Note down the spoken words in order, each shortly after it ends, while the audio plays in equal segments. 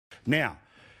Now,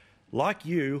 like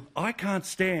you, I can't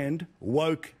stand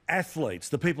woke athletes,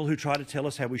 the people who try to tell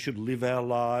us how we should live our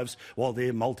lives while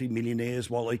they're multimillionaires,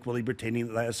 while equally pretending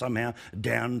that they are somehow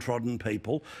downtrodden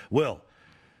people. Well,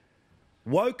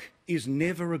 woke is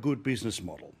never a good business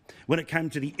model. When it came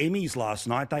to the Emmys last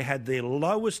night, they had their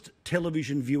lowest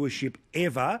television viewership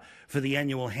ever for the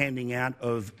annual handing out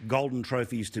of golden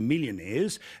trophies to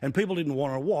millionaires, and people didn't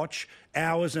want to watch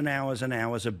hours and hours and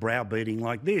hours of browbeating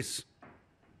like this.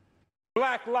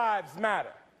 Black lives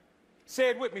matter.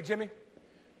 Say it with me, Jimmy.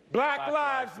 Black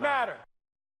lives matter.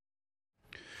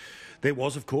 There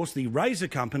was, of course, the razor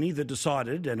company that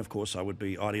decided, and of course I would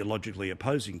be ideologically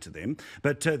opposing to them,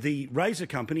 but the razor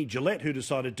company, Gillette, who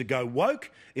decided to go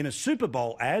woke in a Super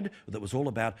Bowl ad that was all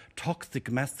about toxic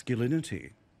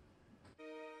masculinity.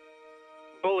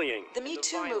 Bullying. The Me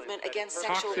Too movement against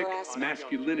sexual harassment.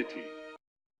 Masculinity.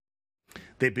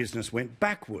 Their business went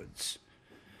backwards.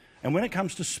 And when it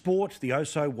comes to sport, the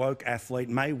oh-so-woke athlete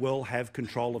may well have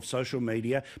control of social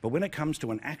media, but when it comes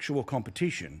to an actual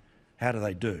competition, how do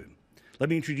they do? Let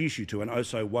me introduce you to an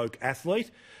oh-so-woke athlete,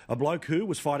 a bloke who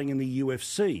was fighting in the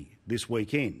UFC this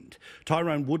weekend.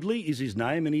 Tyron Woodley is his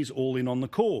name, and he's all in on the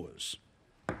cause.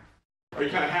 Are you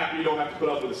kind of happy you don't have to put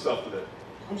up with this stuff today?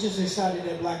 I'm just excited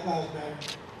that Black Lives Matter.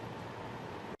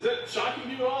 Is that shocking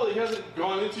you at all that he hasn't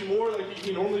gone into more like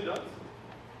he normally does?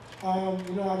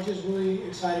 I'm just really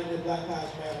excited that Black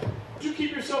Lives Matter. Would you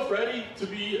keep yourself ready to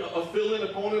be a fill-in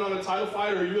opponent on a title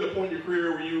fight, or are you at a point in your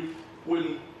career where you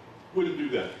wouldn't do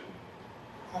that?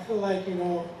 I feel like,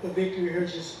 the victory here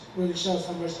just really shows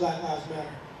how much Black Lives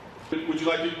Matter. Would you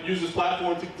like to use this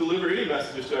platform to deliver any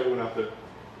messages to everyone out there?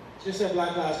 Just that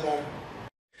Black Lives Matter.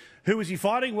 Who was he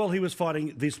fighting? Well, he was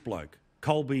fighting this bloke,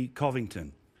 Colby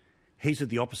Covington. He's at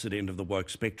the opposite end of the woke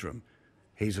spectrum.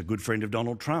 He's a good friend of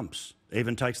Donald Trump's.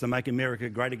 Even takes the Make America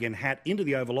Great Again hat into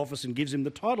the Oval Office and gives him the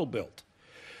title belt.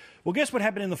 Well, guess what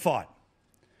happened in the fight?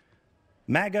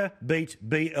 MAGA beat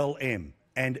BLM,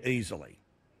 and easily.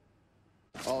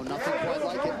 Oh, nothing quite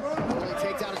like it. Really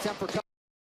takes out a temper.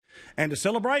 And to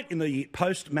celebrate, in the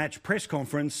post-match press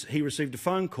conference, he received a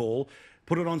phone call,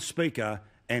 put it on speaker,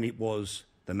 and it was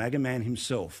the MAGA man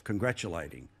himself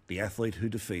congratulating the athlete who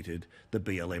defeated the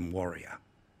BLM warrior.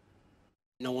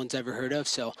 No one's ever heard of,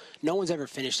 so no one's ever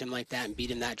finished him like that and beat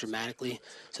him that dramatically.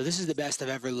 So this is the best I've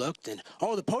ever looked. And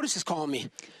oh, the POTUS is calling me.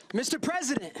 Mr.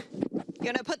 President. You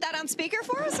gonna put that on speaker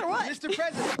for us or what? Mr.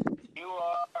 President. You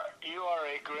are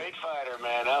a great fighter,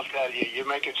 man. I'll tell you. You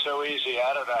make it so easy.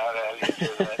 I don't know how to do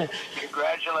that.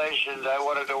 Congratulations. I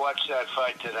wanted to watch that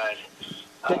fight tonight.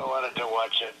 I wanted to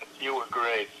watch it. You were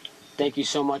great. Thank you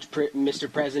so much,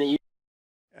 Mr. President.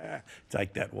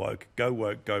 Take that, woke. Go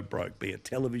broke, be it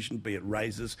television, be it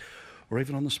razors, or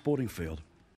even on the sporting field.